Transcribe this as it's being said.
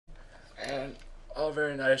and all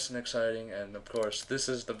very nice and exciting, and of course this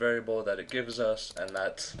is the variable that it gives us, and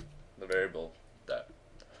that's the variable that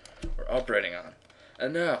we're operating on.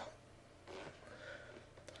 And now,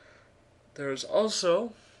 there's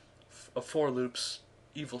also a for loop's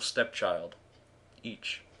evil stepchild,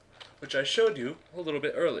 each, which I showed you a little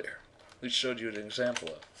bit earlier. At least showed you an example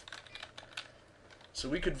of. So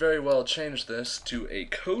we could very well change this to a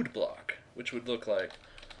code block, which would look like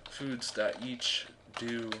foods.each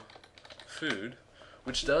do food,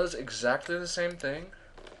 which does exactly the same thing,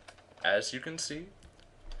 as you can see.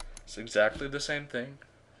 It's exactly the same thing,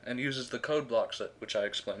 and uses the code blocks which I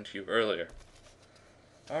explained to you earlier.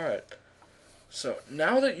 Alright, so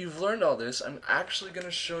now that you've learned all this, I'm actually going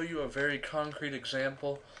to show you a very concrete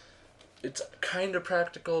example. It's kind of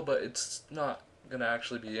practical, but it's not going to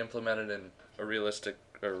actually be implemented in a realistic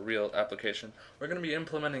or real application. We're going to be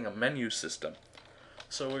implementing a menu system.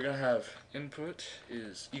 So we're going to have input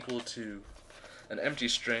is equal to an empty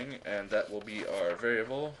string, and that will be our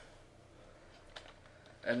variable.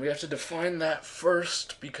 And we have to define that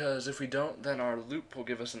first, because if we don't, then our loop will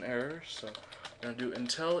give us an error. So we're going to do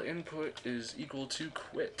until input is equal to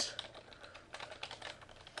quit.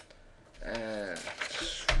 And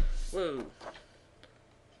whoa.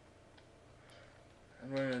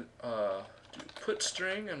 And we're going to do put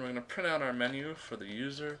string, and we're going to print out our menu for the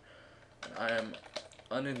user. And I am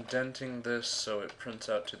unindenting this so it prints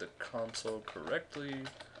out to the console correctly.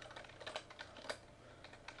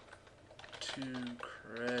 2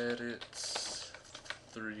 credits,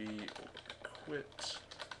 3 quit,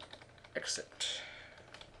 exit.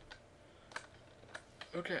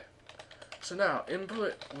 Okay, so now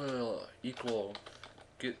input will equal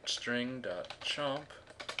getString.chomp.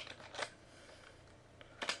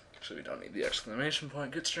 So we don't need the exclamation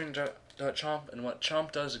point. GetString.chomp, and what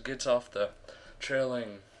chomp does, it gets off the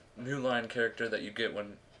trailing new line character that you get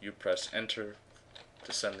when you press enter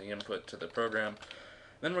to send the input to the program.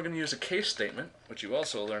 Then we're going to use a case statement, which you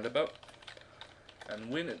also learned about. And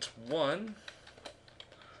when it's 1,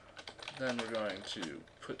 then we're going to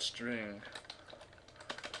put string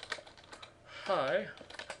hi.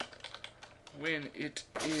 When it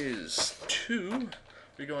is 2,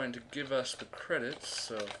 we're going to give us the credits,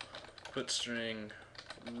 so put string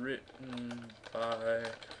written by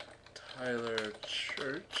Tyler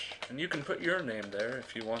Church, and you can put your name there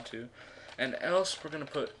if you want to, and else we're going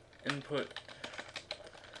to put input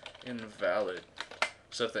invalid,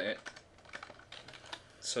 so if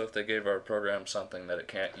they gave our program something that it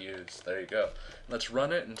can't use. There you go. Let's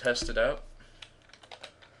run it and test it out.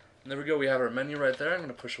 And there we go, we have our menu right there. I'm going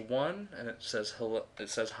to push 1 and it says hello, it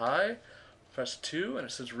says hi. Press 2 and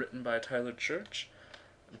it says written by Tyler Church.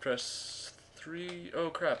 And press 3,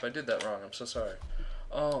 oh crap, I did that wrong, I'm so sorry.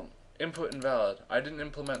 Input invalid. I didn't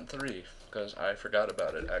implement 3 because I forgot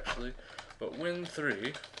about it actually. But when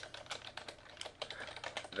 3,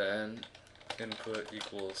 then input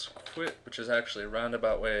equals quit, which is actually a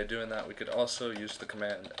roundabout way of doing that. We could also use the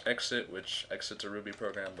command exit, which exits a Ruby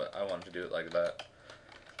program, but I wanted to do it like that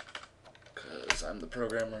because I'm the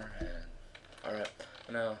programmer. And alright,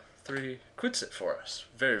 now 3 quits it for us.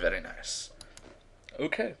 Very, very nice.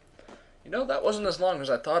 Okay. You know, that wasn't as long as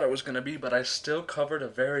I thought it was going to be, but I still covered a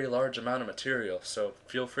very large amount of material, so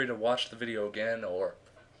feel free to watch the video again or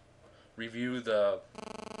review the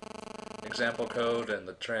example code and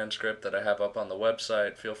the transcript that I have up on the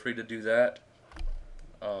website. Feel free to do that.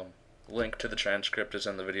 Link to the transcript is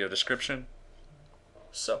in the video description.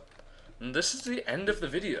 So, this is the end of the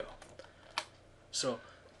video. So,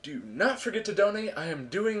 do not forget to donate. I am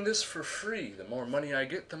doing this for free. The more money I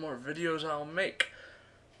get, the more videos I'll make.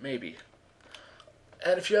 Maybe.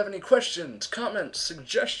 And if you have any questions, comments,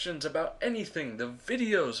 suggestions about anything, the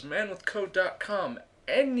videos, manwithcode.com,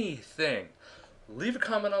 anything, leave a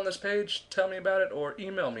comment on this page, tell me about it, or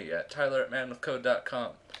email me at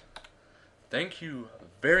tyler@manwithcode.com. Thank you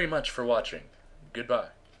very much for watching. Goodbye.